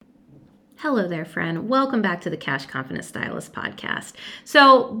Hello there, friend. Welcome back to the Cash Confident Stylist podcast.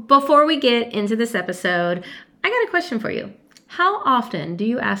 So, before we get into this episode, I got a question for you. How often do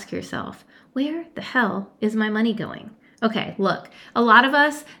you ask yourself, where the hell is my money going? Okay, look, a lot of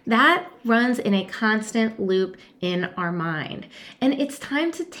us, that runs in a constant loop in our mind. And it's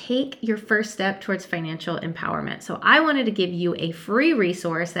time to take your first step towards financial empowerment. So I wanted to give you a free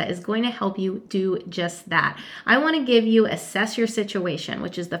resource that is going to help you do just that. I want to give you Assess Your Situation,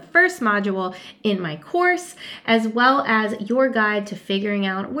 which is the first module in my course, as well as your guide to figuring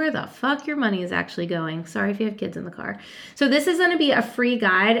out where the fuck your money is actually going. Sorry if you have kids in the car. So this is going to be a free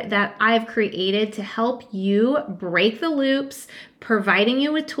guide that I've created to help you break the loops, providing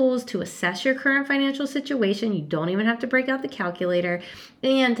you with tools to assess your current financial situation. You don't even have to break out the calculator,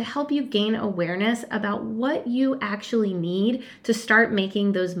 and to help you gain awareness about what you actually need to start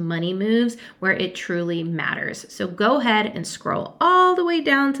making those money moves where it truly matters. So go ahead and scroll all the way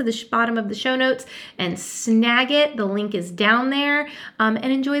down to the bottom of the show notes and snag it. The link is down there, and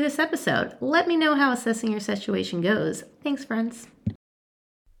enjoy this episode. Let me know how assessing your situation goes. Thanks, friends.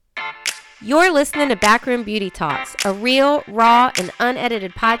 You're listening to Backroom Beauty Talks, a real, raw, and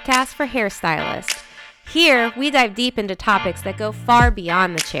unedited podcast for hairstylists. Here, we dive deep into topics that go far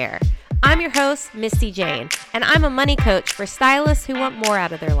beyond the chair. I'm your host, Misty Jane, and I'm a money coach for stylists who want more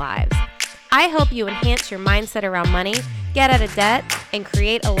out of their lives. I help you enhance your mindset around money, get out of debt, and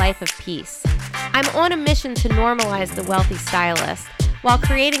create a life of peace. I'm on a mission to normalize the wealthy stylist while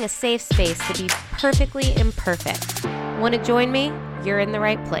creating a safe space to be perfectly imperfect. Want to join me? You're in the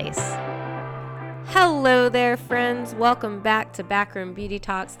right place. Hello there, friends. Welcome back to Backroom Beauty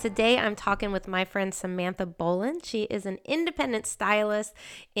Talks. Today, I'm talking with my friend Samantha Bolin. She is an independent stylist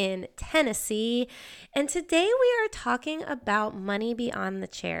in Tennessee. And today we are talking about Money Beyond the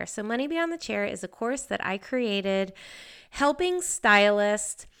Chair. So Money Beyond the Chair is a course that I created helping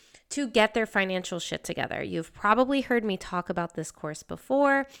stylists to get their financial shit together. You've probably heard me talk about this course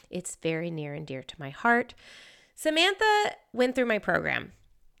before. It's very near and dear to my heart. Samantha went through my program.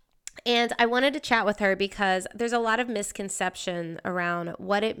 And I wanted to chat with her because there's a lot of misconception around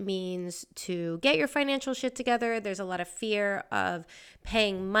what it means to get your financial shit together. There's a lot of fear of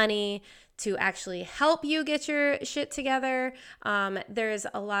paying money to actually help you get your shit together. There's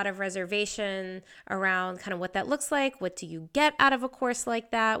a lot of reservation around kind of what that looks like. What do you get out of a course like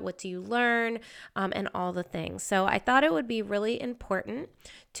that? What do you learn? And all the things. So I thought it would be really important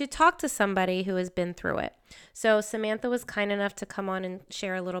to talk to somebody who has been through it. So Samantha was kind enough to come on and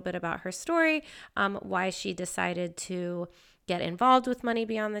share a little bit about her story, why she decided to get involved with Money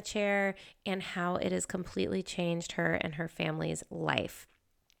Beyond the Chair, and how it has completely changed her and her family's life.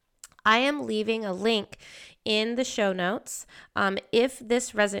 I am leaving a link in the show notes. If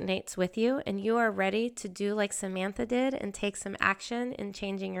this resonates with you and you are ready to do like Samantha did and take some action in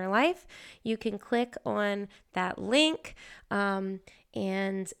changing your life, you can click on that link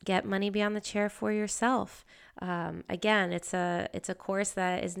and get Money Beyond the Chair for yourself. Again, it's a course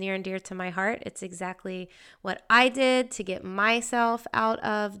that is near and dear to my heart. It's exactly what I did to get myself out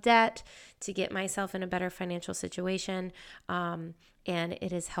of debt, to get myself in a better financial situation. And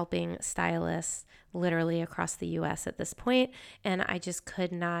it is helping stylists literally across the U.S. at this point. And I just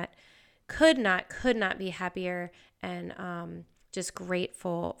could not be happier and just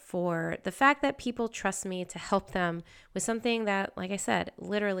grateful for the fact that people trust me to help them with something that, like I said,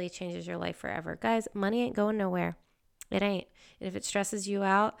 literally changes your life forever. Guys, money ain't going nowhere. It ain't. And if it stresses you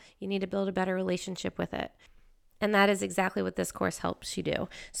out, you need to build a better relationship with it. And that is exactly what this course helps you do.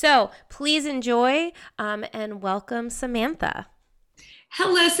 So please enjoy and welcome Samantha.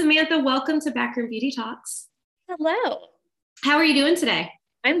 Hello, Samantha. Welcome to Backroom Beauty Talks. Hello. How are you doing today?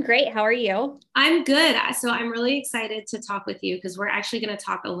 I'm great. How are you? I'm good. So I'm really excited to talk with you because we're actually going to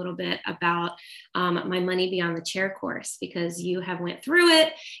talk a little bit about my Money Beyond the Chair course, because you have went through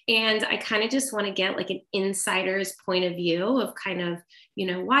it. And I kind of just want to get like an insider's point of view of kind of,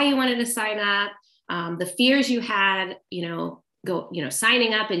 why you wanted to sign up, the fears you had,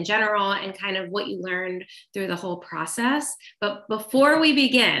 signing up in general, and kind of what you learned through the whole process. But before we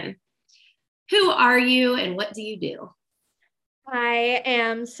begin, who are you and what do you do? I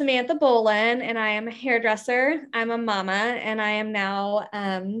am Samantha Bolin, and I am a hairdresser. I'm a mama, and I am now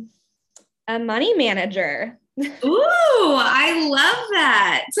a money manager. Ooh, I love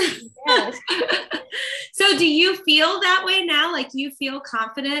that. Yes. So do you feel that way now? Like, you feel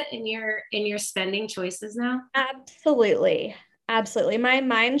confident in your spending choices now? Absolutely. Absolutely. My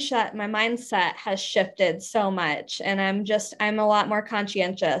mindset has shifted so much, and I'm a lot more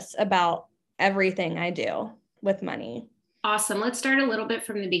conscientious about everything I do with money. Awesome. Let's start a little bit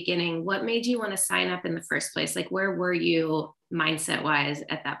from the beginning. What made you want to sign up in the first place? Like, where were you mindset wise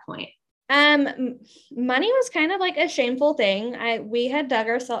at that point? Money was kind of like a shameful thing. We had dug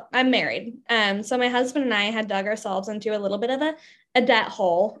ourselves, I'm married. So my husband and I had dug ourselves into a little bit of a debt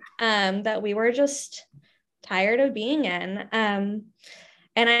hole, that we were just tired of being in. And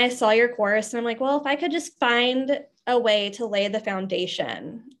I saw your course and I'm like, well, if I could just find a way to lay the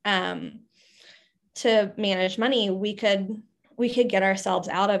foundation, to manage money, we could get ourselves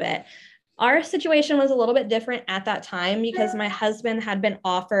out of it. Our situation was a little bit different at that time because my husband had been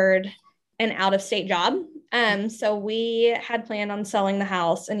offered an out-of-state job. So we had planned on selling the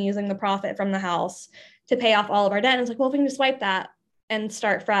house and using the profit from the house to pay off all of our debt. And it's like, well, if we can just wipe that and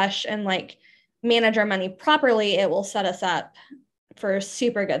start fresh and like manage our money properly, it will set us up for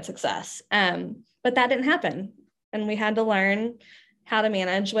super good success. But that didn't happen. And we had to learn how to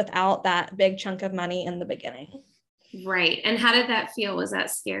manage without that big chunk of money in the beginning. Right. And how did that feel? Was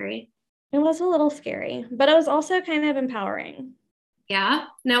that scary? It was a little scary, but it was also kind of empowering. Yeah.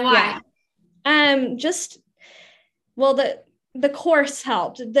 Now why? Just, well, the course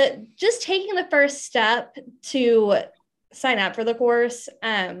helped. Just taking the first step to sign up for the course,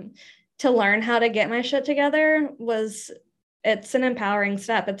 to learn how to get my shit together it's an empowering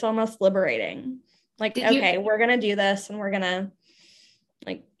step. It's almost liberating. Like, okay, we're going to do this and we're going to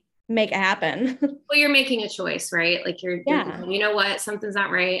like make it happen. Well, you're making a choice, right? Like you're, you know what, something's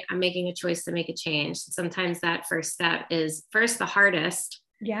not right. I'm making a choice to make a change. Sometimes that first step is first the hardest.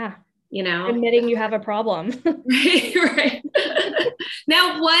 Yeah. You know, admitting you have a problem. Right.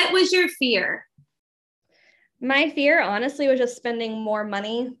 Now, what was your fear? My fear, honestly, was just spending more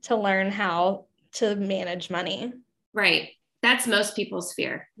money to learn how to manage money. Right. That's most people's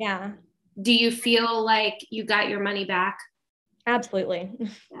fear. Yeah. Do you feel like you got your money back? Absolutely.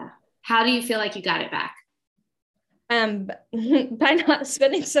 Yeah. How do you feel like you got it back? By not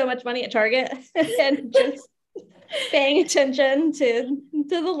spending so much money at Target and just paying attention to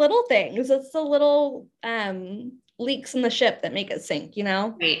the little things. It's the little leaks in the ship that make it sink, you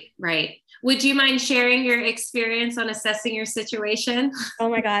know? Right. Would you mind sharing your experience on assessing your situation? Oh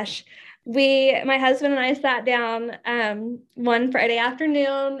my gosh. My husband and I sat down one Friday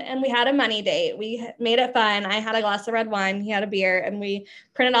afternoon and we had a money date. We made it fun. I had a glass of red wine, he had a beer, and we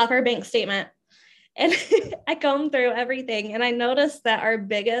printed off our bank statement. And I combed through everything and I noticed that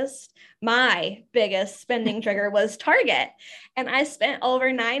my biggest spending trigger was Target. And I spent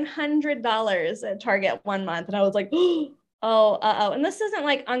over $900 at Target one month. And I was like, oh. And this isn't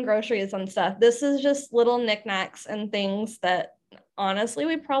like on groceries and stuff. This is just little knickknacks and things that honestly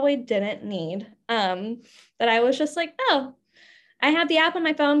we probably didn't need. That I was just like, oh, I have the app on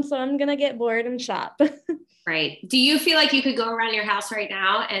my phone, so I'm going to get bored and shop. Right. Do you feel like you could go around your house right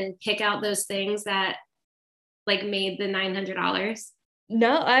now and pick out those things that like made the $900?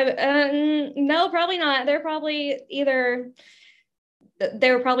 No, no, probably not. They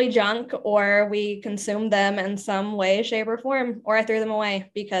were probably junk, or we consumed them in some way, shape, or form, or I threw them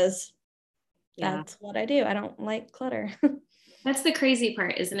away because that's what I do. I don't like clutter. That's the crazy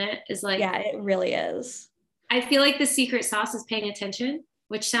part, isn't it? Is like, yeah, it really is. I feel like the secret sauce is paying attention,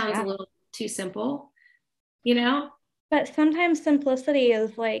 which sounds a little too simple, you know? But sometimes simplicity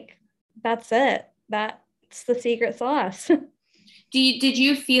is like, that's it. That's the secret sauce. Did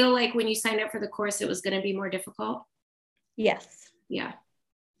you feel like when you signed up for the course, it was going to be more difficult? Yes. Yeah.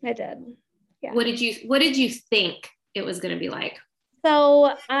 I did. Yeah. What did you think it was going to be like?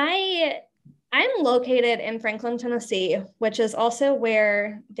 So I'm located in Franklin, Tennessee, which is also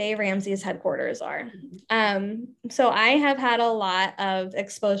where Dave Ramsey's headquarters are. So I have had a lot of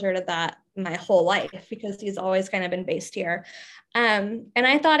exposure to that my whole life because he's always kind of been based here. And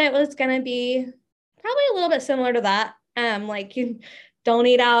I thought it was going to be probably a little bit similar to that. Like you don't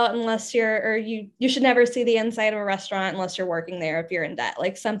eat out unless you should never see the inside of a restaurant unless you're working there if you're in debt,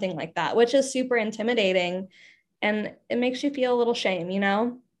 like something like that, which is super intimidating. And it makes you feel a little shame, you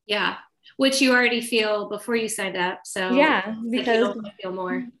know? Yeah. Which you already feel before you signed up. So yeah, because like you feel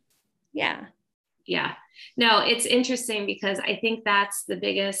more. Yeah. Yeah. No, it's interesting because I think that's the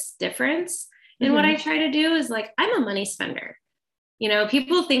biggest difference in what I try to do is like, I'm a money spender. You know,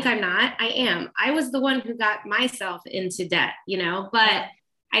 people think I'm not. I am. I was the one who got myself into debt, you know, but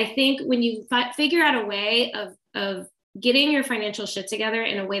I think when you figure out a way of getting your financial shit together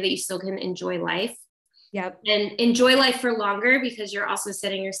in a way that you still can enjoy life. Yep. And enjoy life for longer because you're also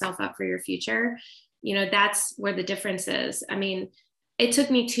setting yourself up for your future. You know, that's where the difference is. I mean, it took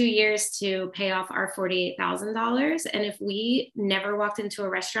me 2 years to pay off our $48,000. And if we never walked into a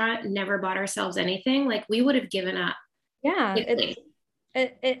restaurant, never bought ourselves anything, like we would have given up. Yeah.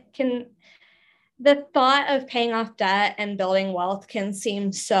 The thought of paying off debt and building wealth can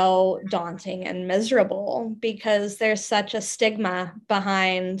seem so daunting and miserable because there's such a stigma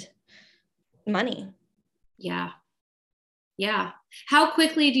behind money. Yeah. Yeah. How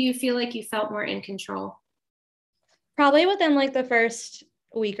quickly do you feel like you felt more in control? Probably within like the first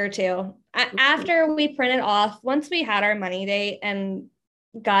week or two. After we printed off, once we had our money date and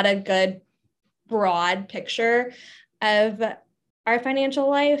got a good broad picture of our financial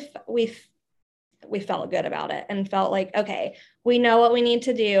life, we felt good about it and felt like, okay, we know what we need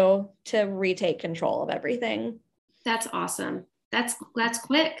to do to retake control of everything. That's awesome. That's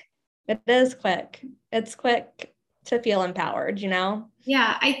quick. It is quick. It's quick to feel empowered, you know?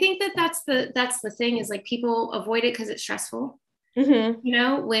 Yeah, I think that that's the thing is like people avoid it because it's stressful. Mm-hmm. You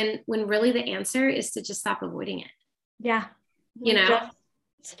know, when really the answer is to just stop avoiding it. Yeah. You know, just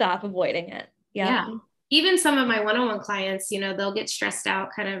stop avoiding it. Yep. Yeah. Even some of my one-on-one clients, you know, they'll get stressed out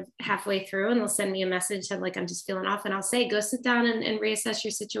kind of halfway through and they'll send me a message of like, I'm just feeling off. And I'll say, go sit down and reassess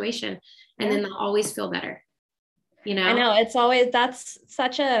your situation. And then they'll always feel better. You know? I know it's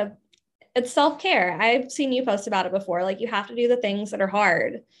self-care. I've seen you post about it before. Like you have to do the things that are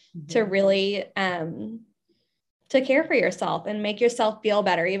hard to really, to care for yourself and make yourself feel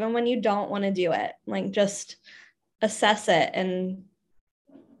better, even when you don't want to do it. Like just assess it and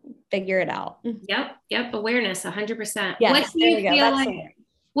figure it out. Yep. Awareness, 100%. Yes, what do you feel like? Smart.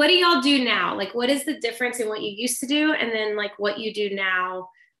 What do y'all do now? Like, what is the difference in what you used to do and then like what you do now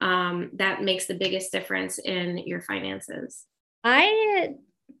that makes the biggest difference in your finances? I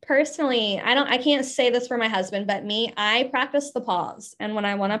personally, I can't say this for my husband, but me, I practice the pause. And when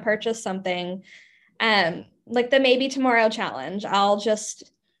I want to purchase something, like the maybe tomorrow challenge,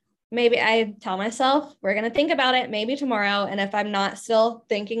 maybe I tell myself, we're going to think about it maybe tomorrow. And if I'm not still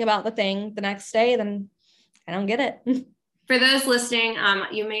thinking about the thing the next day, then I don't get it. For those listening,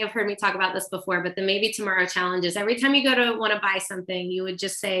 you may have heard me talk about this before, but the maybe tomorrow challenge is every time you go to want to buy something, you would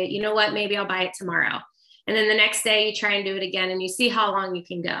just say, you know what, maybe I'll buy it tomorrow. And then the next day you try and do it again and you see how long you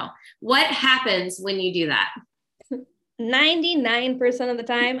can go. What happens when you do that? 99% of the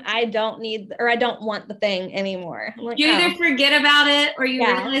time, I don't want the thing anymore. I'm like, you either forget about it or you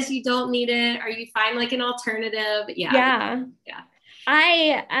realize you don't need it or you find like an alternative. Yeah.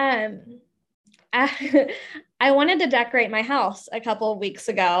 I wanted to decorate my house a couple of weeks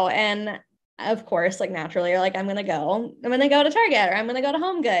ago. And of course, like naturally, you're like, I'm going to go to Target or I'm going to go to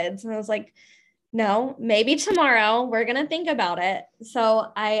Home Goods. And I was like, no, maybe tomorrow we're going to think about it. So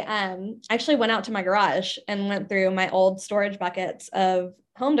I actually went out to my garage and went through my old storage buckets of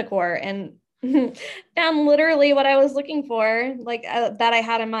home decor and found literally what I was looking for, like that I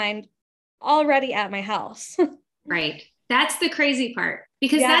had in mind already at my house. Right. That's the crazy part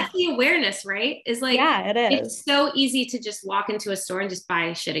because that's the awareness, right? Is like, it is. It's so easy to just walk into a store and just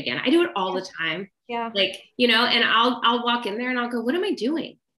buy shit again. I do it all the time. Yeah. Like, you know, and I'll walk in there and I'll go, what am I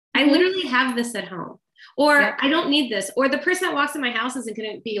doing? I literally have this at home or I don't need this. Or the person that walks in my house isn't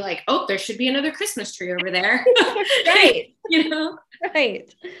going to be like, oh, there should be another Christmas tree over there. Right. You know?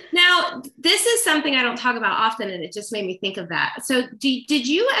 Right. Now, this is something I don't talk about often. And it just made me think of that. So did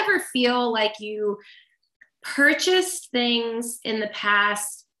you ever feel like you purchased things in the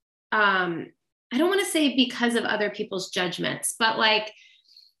past? I don't want to say because of other people's judgments, but like,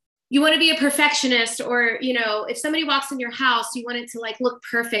 you want to be a perfectionist or, you know, if somebody walks in your house, you want it to like look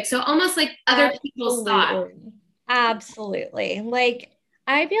perfect. So almost like other people's thought. Absolutely. Like,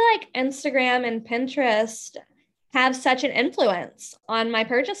 I feel like Instagram and Pinterest have such an influence on my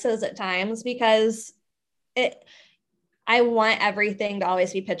purchases at times because I want everything to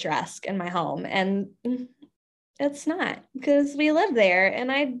always be picturesque in my home. And it's not because we live there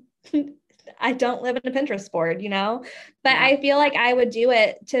and I don't live in a Pinterest board, you know, but I feel like I would do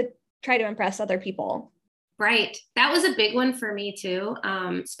it to try to impress other people. Right. That was a big one for me too.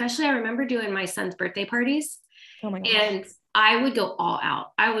 Especially I remember doing my son's birthday parties. Oh my gosh. And I would go all out.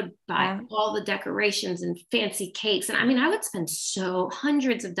 I would buy all the decorations and fancy cakes. And I mean, I would spend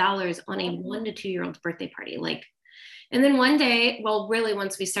hundreds of dollars on a 1 to 2 year old's birthday party. Like, and then one day, well, really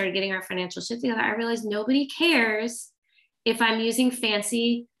once we started getting our financial shit together, I realized nobody cares if I'm using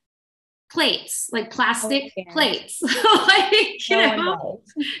fancy plates, like plastic plates. Like, you know,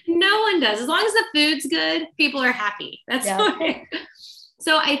 no one does. As long as the food's good, people are happy. That's fine.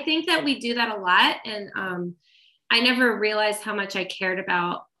 So I think that we do that a lot. And I never realized how much I cared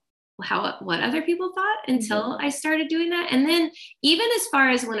about what other people thought until I started doing that. And then even as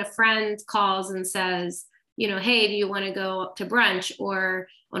far as when a friend calls and says, you know, hey, do you want to go to brunch or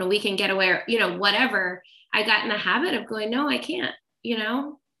on a weekend getaway or, you know, whatever, I got in the habit of going, no, I can't, you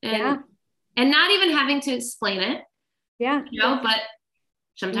know, and not even having to explain it. Yeah. You know, but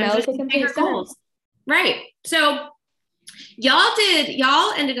sometimes there's bigger goals. Right. So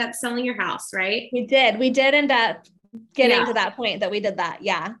y'all ended up selling your house, right? We did end up getting to that point that we did that.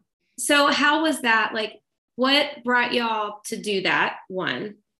 Yeah. So how was that? Like, what brought y'all to do that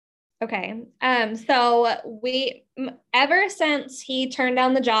one? Okay. So ever since he turned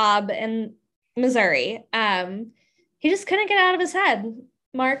down the job in Missouri, he just couldn't get out of his head.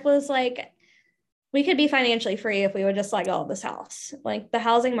 Mark was like, we could be financially free if we would just let go of this house. Like the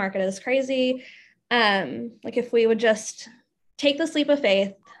housing market is crazy. Like if we would just take this leap of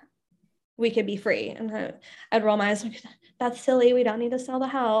faith, we could be free. And I'd roll my eyes like, that's silly. We don't need to sell the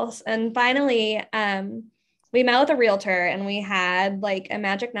house. And finally, we met with a realtor and we had like a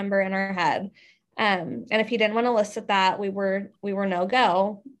magic number in our head. And if he didn't want to list it that, we were no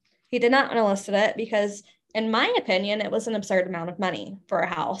go. He did not want to list it because in my opinion, it was an absurd amount of money for a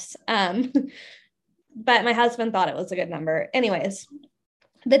house. But my husband thought it was a good number. Anyways,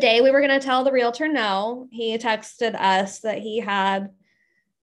 the day we were going to tell the realtor no, he texted us that he had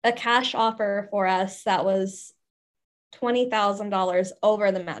a cash offer for us that was $20,000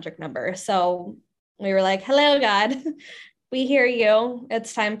 over the magic number. So we were like, hello, God, we hear you.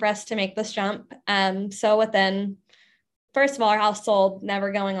 It's time for us to make this jump. So within, first of all, our house sold,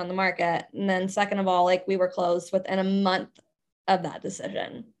 never going on the market. And then second of all, like we were closed within a month of that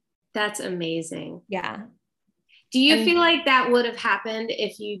decision. That's amazing. Yeah. Do you feel like that would have happened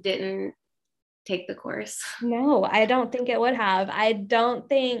if you didn't take the course? No, I don't think it would have. I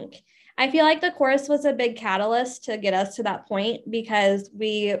feel like the course was a big catalyst to get us to that point because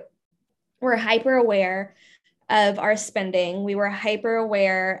we were hyper aware of our spending. We were hyper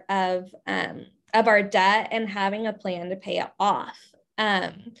aware of our debt and having a plan to pay it off.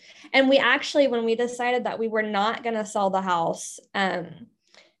 And we actually, when we decided that we were not going to sell the house,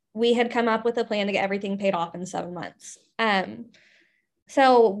 we had come up with a plan to get everything paid off in 7 months.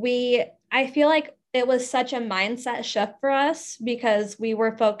 So I feel like it was such a mindset shift for us because we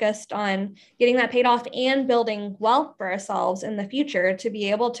were focused on getting that paid off and building wealth for ourselves in the future to be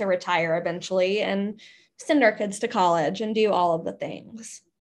able to retire eventually and send our kids to college and do all of the things.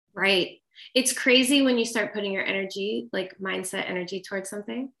 Right. It's crazy when you start putting your energy, like mindset energy towards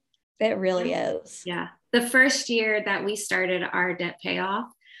something. It really is. Yeah. The first year that we started our debt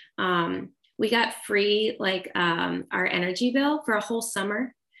payoff, we got free, like, our energy bill for a whole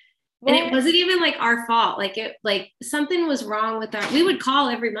summer. What? And it wasn't even like our fault. Like something was wrong with we would call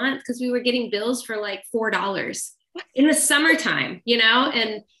every month because we were getting bills for like $4 in the summertime,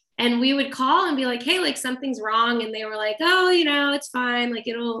 and we would call and be like, hey, like something's wrong. And they were like, oh, it's fine. Like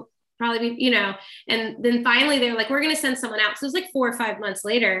it'll probably be, and then finally they were like, we're going to send someone out. So it was like 4 or 5 months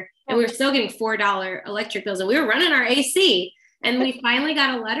later and we were still getting $4 electric bills and we were running our AC. And we finally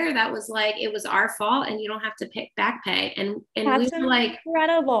got a letter that was like, it was our fault and you don't have to back pay. And That's we were like,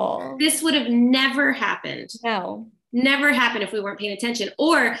 incredible. this would have never happened. No. Never happened if we weren't paying attention,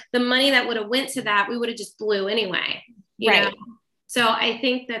 or the money that would have went to that, we would have just blew anyway. You know? So I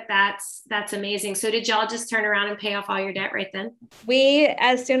think that's amazing. So did y'all just turn around and pay off all your debt right then? We,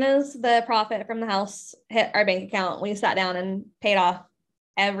 as soon as the profit from the house hit our bank account, we sat down and paid off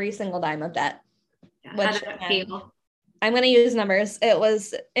every single dime of debt. Yeah. How did that feel? I'm going to use numbers. It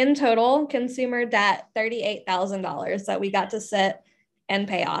was in total consumer debt, $38,000 that we got to sit and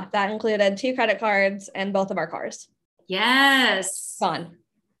pay off. That included 2 credit cards and both of our cars. Yes. Gone.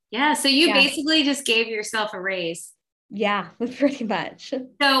 Yeah. So you basically just gave yourself a raise. Yeah, pretty much.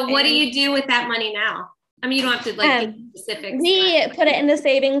 So what do you do with that money now? I mean, you don't have to give specifics. We put it into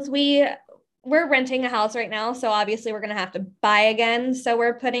savings. We're renting a house right now, so obviously we're going to have to buy again. So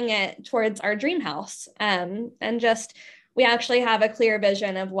we're putting it towards our dream house. And just, we actually have a clear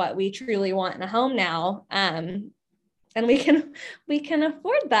vision of what we truly want in a home now. And we can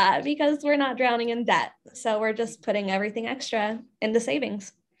afford that because we're not drowning in debt. So we're just putting everything extra into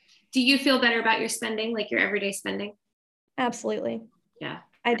savings. Do you feel better about your spending, like your everyday spending? Absolutely. Yeah.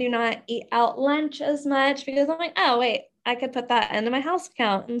 I do not eat out lunch as much because I'm like, oh, wait, I could put that into my house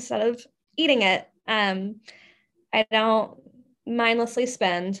account instead of eating it. I don't mindlessly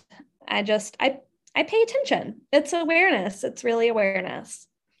spend. I pay attention. It's awareness. It's really awareness.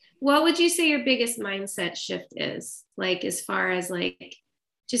 What would you say your biggest mindset shift is? Like, as far as like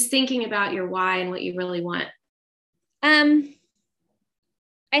just thinking about your why and what you really want?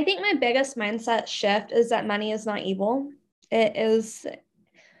 I think my biggest mindset shift is that money is not evil. It is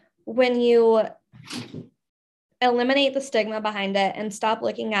when you eliminate the stigma behind it and stop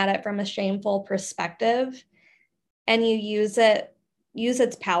looking at it from a shameful perspective, and you use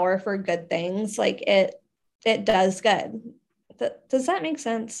its power for good things. Like it does good. Does that make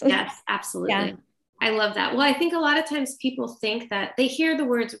sense? Yes, absolutely. Yeah. I love that. Well, I think a lot of times people think that they hear the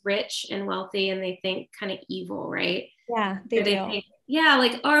words rich and wealthy and they think kind of evil, right? Yeah, they do. Think, yeah,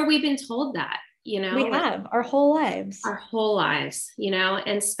 like, or we've been told that. We have our whole lives. Our whole lives,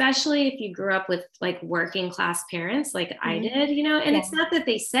 and especially if you grew up with like working class parents like I did, and it's not that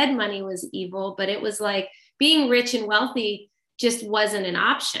they said money was evil, but it was like being rich and wealthy just wasn't an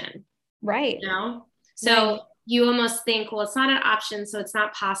option. Right. So you almost think, well, it's not an option, so it's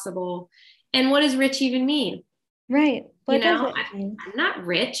not possible. And what does rich even mean? Right. What does it mean? I'm not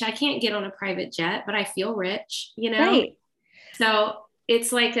rich. I can't get on a private jet, but I feel rich, Right. So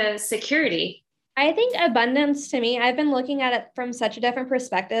it's like a security. I think abundance to me, I've been looking at it from such a different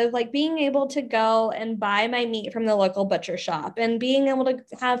perspective, like being able to go and buy my meat from the local butcher shop and being able to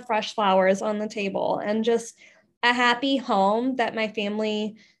have fresh flowers on the table and just a happy home that my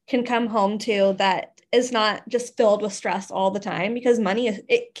family can come home to that is not just filled with stress all the time, because money,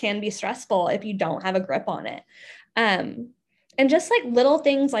 it can be stressful if you don't have a grip on it. And just like little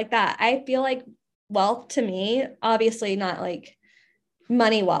things like that, I feel like wealth to me, obviously not like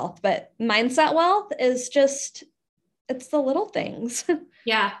money wealth, but mindset wealth is just, it's the little things.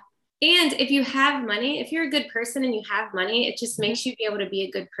 Yeah. And if you have money, if you're a good person and you have money, it just makes you be able to be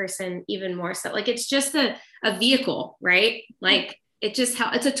a good person even more so. Like it's just a vehicle, right? Like it just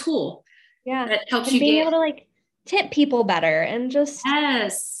helps. It's a tool. Yeah. That helps and you being able to like tip people better and just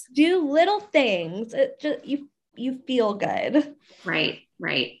do little things. It just, you feel good. Right.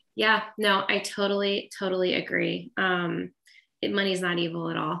 Yeah. No, I totally agree. Money's not evil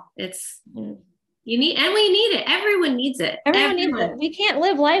at all. It's we need it. Everyone needs it. Everyone needs it. We can't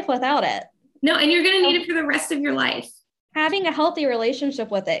live life without it. No, and you're going to need it for the rest of your life. Having a healthy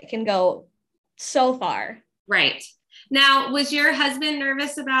relationship with it can go so far. Right. Now, was your husband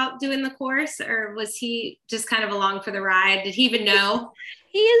nervous about doing the course, or was he just kind of along for the ride? Did he even know?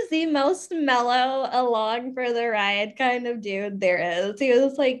 He is the most mellow, along for the ride kind of dude there is. He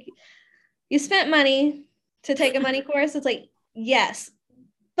was like, you spent money to take a money course? It's like, yes,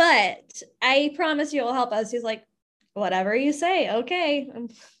 but I promise you will help us. He's like, whatever you say. Okay.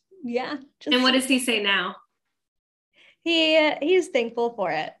 Yeah. And what does he say now? He's thankful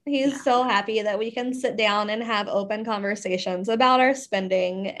for it. He's so happy that we can sit down and have open conversations about our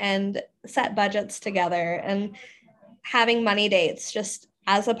spending and set budgets together, and having money dates just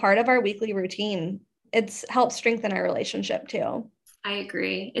as a part of our weekly routine. It's helped strengthen our relationship too. I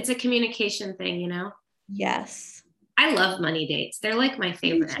agree. It's a communication thing, Yes. I love money dates. They're like my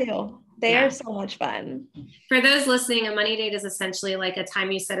favorite. Me too. They are so much fun. For those listening, a money date is essentially like a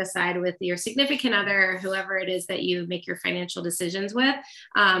time you set aside with your significant other, or whoever it is that you make your financial decisions with.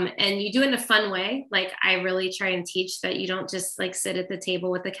 And you do it in a fun way. Like I really try and teach that you don't just like sit at the table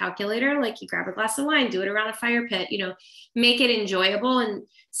with the calculator, like you grab a glass of wine, do it around a fire pit, make it enjoyable and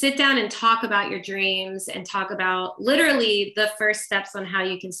sit down and talk about your dreams and talk about literally the first steps on how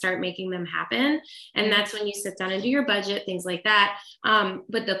you can start making them happen. And that's when you sit down and do your budget, things like that.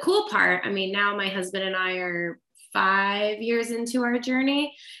 But the cool part, now my husband and I are 5 years into our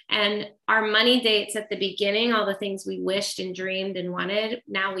journey, and our money dates at the beginning, all the things we wished and dreamed and wanted,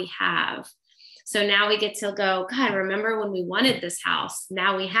 now we have. So now we get to go, God, remember when we wanted this house?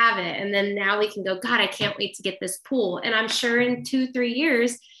 Now we have it. And then now we can go, God, I can't wait to get this pool. And I'm sure in 2-3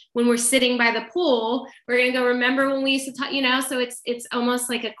 years, when we're sitting by the pool, we're going to go, remember when we used to talk, so it's almost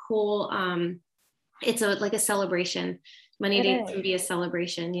like a cool, it's like a celebration. Money dates can be a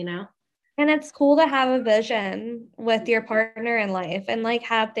celebration, And it's cool to have a vision with your partner in life and like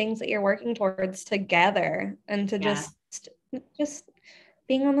have things that you're working towards together, and to just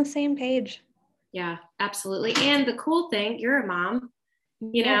being on the same page. Yeah, absolutely. And the cool thing, you're a mom,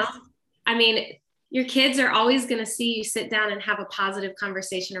 you know, your kids are always going to see you sit down and have a positive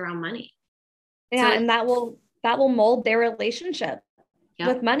conversation around money. Yeah. So, and that will mold their relationship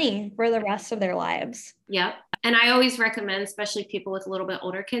with money for the rest of their lives. Yep. And I always recommend, especially people with a little bit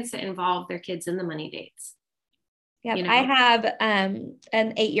older kids, to involve their kids in the money dates. Yeah. I have an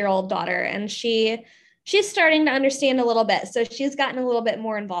 8-year-old daughter, and she's starting to understand a little bit. So she's gotten a little bit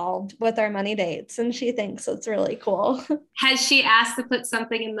more involved with our money dates, and she thinks it's really cool. Has she asked to put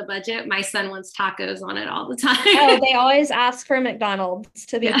something in the budget? My son wants tacos on it all the time. Oh, they always ask for McDonald's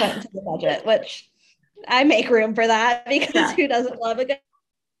to be put into the budget, which I make room for that, because who doesn't love a good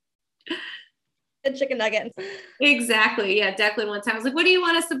chicken nugget? Exactly. Yeah. Declan one time I was like, what do you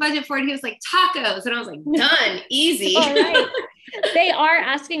want us to budget for? And he was like, tacos. And I was like, done, easy. All right. They are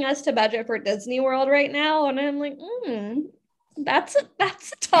asking us to budget for Disney World right now. And I'm like, that's a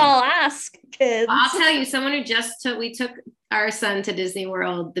tall ask, kids. Well, I'll tell you, someone who we took our son to Disney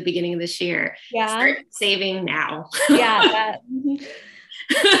World the beginning of this year. Start saving now. That's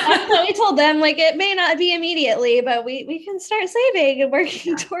what we told them. Like, it may not be immediately, but we can start saving and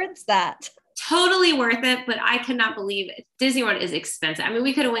working towards that. totally worth it, but I could not believe it. Disney World is expensive. I mean,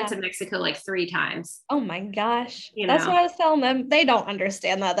 we could have went to Mexico like 3 times. Oh my gosh. You That's know? what I was telling them. They don't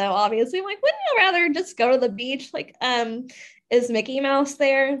understand that though, obviously. I'm like, wouldn't you rather just go to the beach? Like, is Mickey Mouse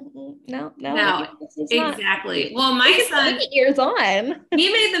there? No, Mickey Mouse is exactly. not. Well, my son, Mickey ears on.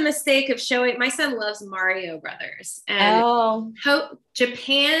 he made the mistake of showing, my son loves Mario Brothers, and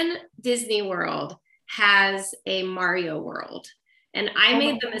Japan Disney World has a Mario World. And I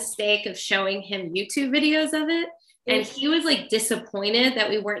made the mistake of showing him YouTube videos of it. And he was like disappointed that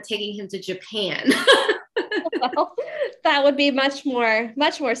we weren't taking him to Japan. Well, that would be much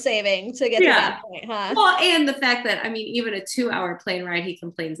more saving to get to that point, huh? Well, and the fact that, I mean, even a 2-hour plane ride he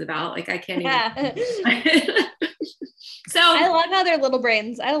complains about, like I can't even. So I love how their little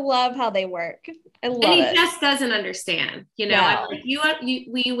brains, I love how they work. I love it. And he just doesn't understand, you know. I'm like,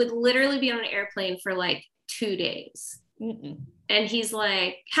 we would literally be on an airplane for like 2 days. And he's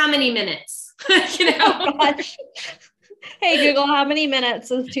like, how many minutes? You know? Oh, gosh. Hey, Google, how many minutes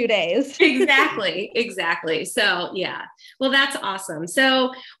is 2 days? Exactly. So, yeah. Well, that's awesome.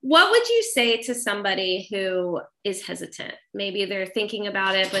 So, what would you say to somebody who is hesitant? Maybe they're thinking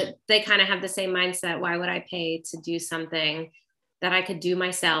about it, but they kind of have the same mindset. Why would I pay to do something that I could do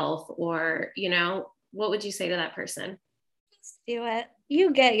myself? Or, you know, what would you say to that person? Just do it.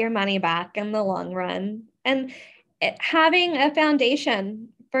 You get your money back in the long run. And having a foundation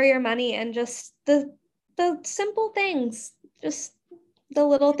for your money and just the simple things, just the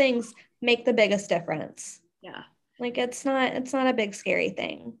little things make the biggest difference. Yeah. Like it's not a big scary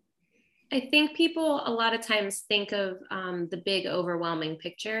thing. I think people a lot of times think of the big overwhelming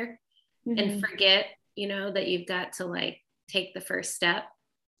picture and forget, you know, that you've got to like take the first step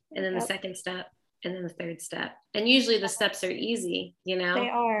and then the second step and then the third step. And usually the steps are easy, you know? They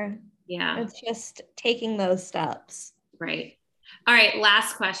are. Yeah. It's just taking those steps. Right. All right.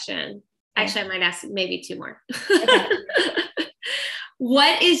 Last question. Actually, I might ask maybe 2 more. Okay.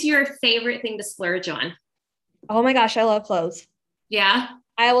 What is your favorite thing to splurge on? Oh my gosh, I love clothes. Yeah.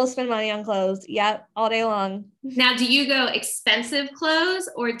 I will spend money on clothes. Yep. All day long. Now, do you go expensive clothes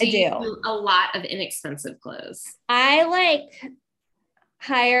or do you do a lot of inexpensive clothes? I like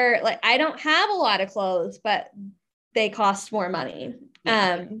hire, like I don't have a lot of clothes, but they cost more money.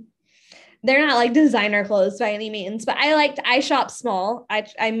 Yeah. They're not like designer clothes by any means, but I shop small.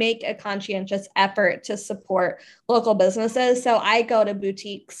 I make a conscientious effort to support local businesses. So I go to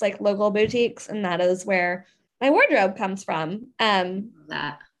boutiques, like local boutiques, and that is where my wardrobe comes from.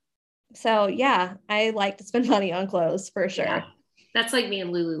 So yeah, I like to spend money on clothes for sure. Yeah. That's like me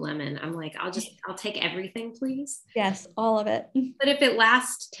and Lululemon. I'm like, I'll take everything, please. Yes, all of it. But if it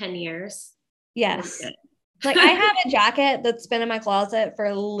lasts 10 years. Yes. Like I have a jacket that's been in my closet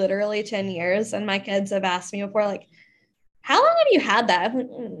for literally 10 years. And my kids have asked me before, like, how long have you had that?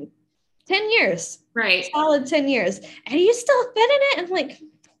 Like, 10 years. Right. Solid 10 years. And you still fit in it? I'm like,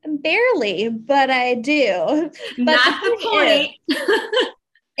 barely, but I do. But not the point.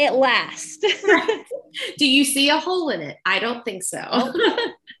 It lasts. Right. Do you see a hole in it? I don't think so.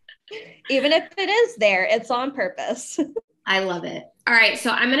 Even if it is there, it's on purpose. I love it. All right. So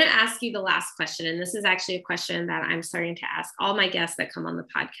I'm going to ask you the last question. And this is actually a question that I'm starting to ask all my guests that come on the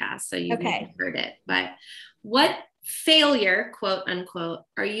podcast. So you've heard it. But what failure, quote unquote,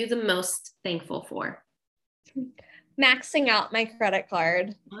 are you the most thankful for? Maxing out my credit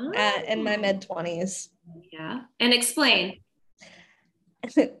card in my mid-20s. Yeah. And explain.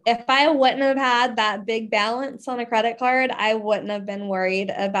 If I wouldn't have had that big balance on a credit card, I wouldn't have been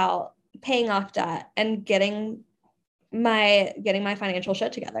worried about paying off debt and getting my financial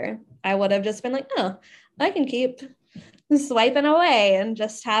shit together. I would have just been like, oh, I can keep swiping away and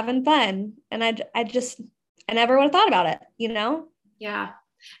just having fun. And I never would have thought about it, you know? Yeah.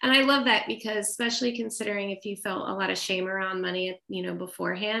 And I love that because especially considering if you felt a lot of shame around money, you know,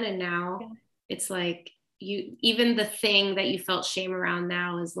 beforehand, and now it's like even the thing that you felt shame around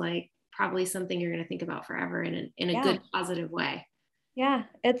now is like probably something you're going to think about forever in a good, positive way. Yeah.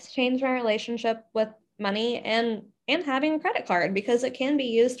 It's changed my relationship with money and having a credit card because it can be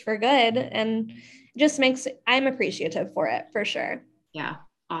used for good and just I'm appreciative for it for sure. Yeah.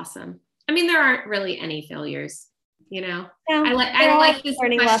 Awesome. I mean, there aren't really any failures, you know. Yeah, I like this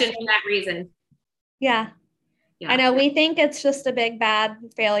question for that reason. Yeah. I know we think it's just a big bad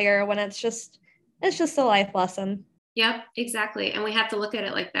failure when it's just a life lesson. Yep, exactly. And we have to look at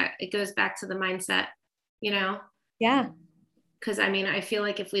it like that. It goes back to the mindset, you know? Yeah. Because I mean, I feel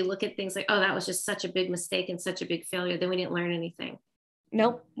like if we look at things like, oh, that was just such a big mistake and such a big failure, then we didn't learn anything.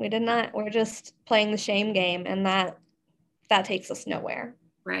 Nope, we did not. We're just playing the shame game, and that takes us nowhere.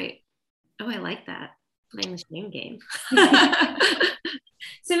 Right. Oh, I like that. Playing the shame game.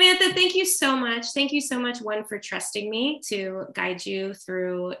 Samantha, thank you so much. Thank you so much, one, for trusting me to guide you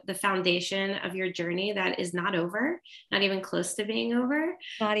through the foundation of your journey that is not over, not even close to being over.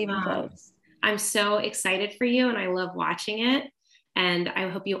 Not even Um, close. I'm so excited for you and I love watching it. And I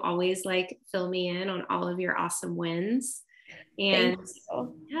hope you always like fill me in on all of your awesome wins. Thank And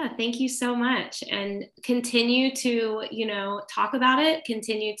you. yeah, thank you so much. And continue to, talk about it,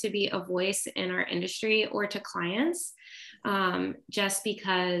 continue to be a voice in our industry or to clients, just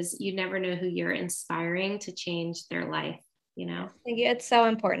because you never know who you're inspiring to change their life, Thank you. It's so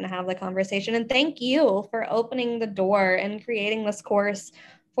important to have the conversation. And thank you for opening the door and creating this course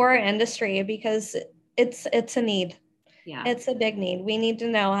for our industry because it's a need. Yeah. It's a big need. We need to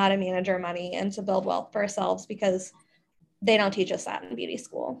know how to manage our money and to build wealth for ourselves because they don't teach us that in beauty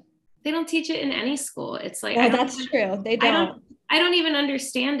school. They don't teach it in any school. It's like, No, that's true. They don't. I don't even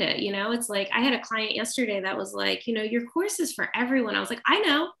understand it. It's like, I had a client yesterday that was like, your course is for everyone. I was like, I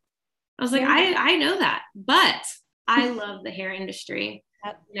know. I was like, Right. I know that, but I love the hair industry,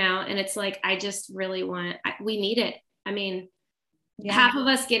 Yep. and it's like, I just really we need it. I mean, Yeah. half of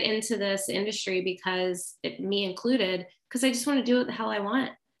us get into this industry because me included, because I just want to do what the hell I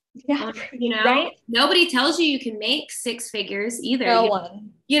want. Yeah. Right. Nobody tells you can make six figures either. No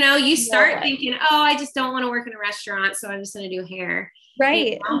one. You start No one. thinking, oh, I just don't want to work in a restaurant, so I'm just going to do hair.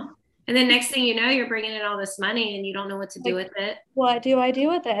 Right. And then next thing you know, you're bringing in all this money and you don't know what to do with it. What do I do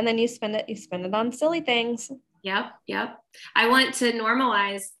with it? And then you spend it on silly things. Yep. I want to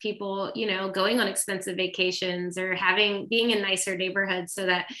normalize people, going on expensive vacations or being in nicer neighborhoods so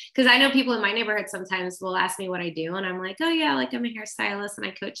that, because I know people in my neighborhood sometimes will ask me what I do. And I'm like, oh yeah, like I'm a hairstylist and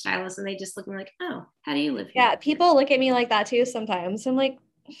I coach stylists. And they just look at me like, oh, how do you live here? Yeah. People look at me like that too sometimes. I'm like,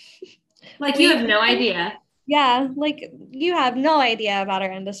 you have no idea. Yeah. Like you have no idea about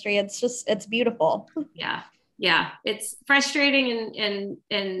our industry. It's beautiful. Yeah. It's frustrating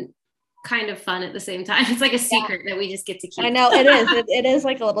and kind of fun at the same time. It's like a secret that we just get to keep. I know it is. It is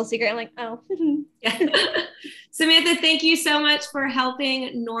like a little secret. I'm like, oh. Yeah. Samantha, thank you so much for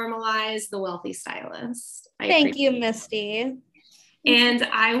helping normalize the wealthy stylist. Thank you, Misty. And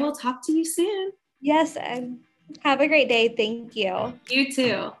I will talk to you soon. Yes. Have a great day. Thank you. You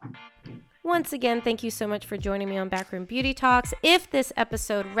too. Once again, thank you so much for joining me on Backroom Beauty Talks. If this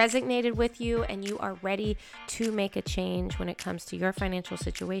episode resonated with you and you are ready to make a change when it comes to your financial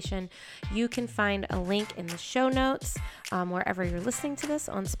situation, you can find a link in the show notes wherever you're listening to this,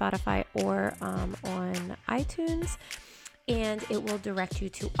 on Spotify or on iTunes. And it will direct you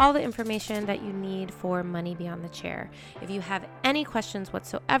to all the information that you need for Money Beyond the Chair. If you have any questions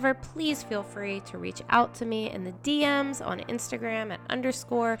whatsoever, please feel free to reach out to me in the DMs on Instagram at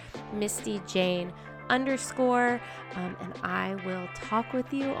 _MistyJane_, and I will talk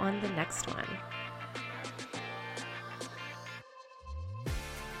with you on the next one.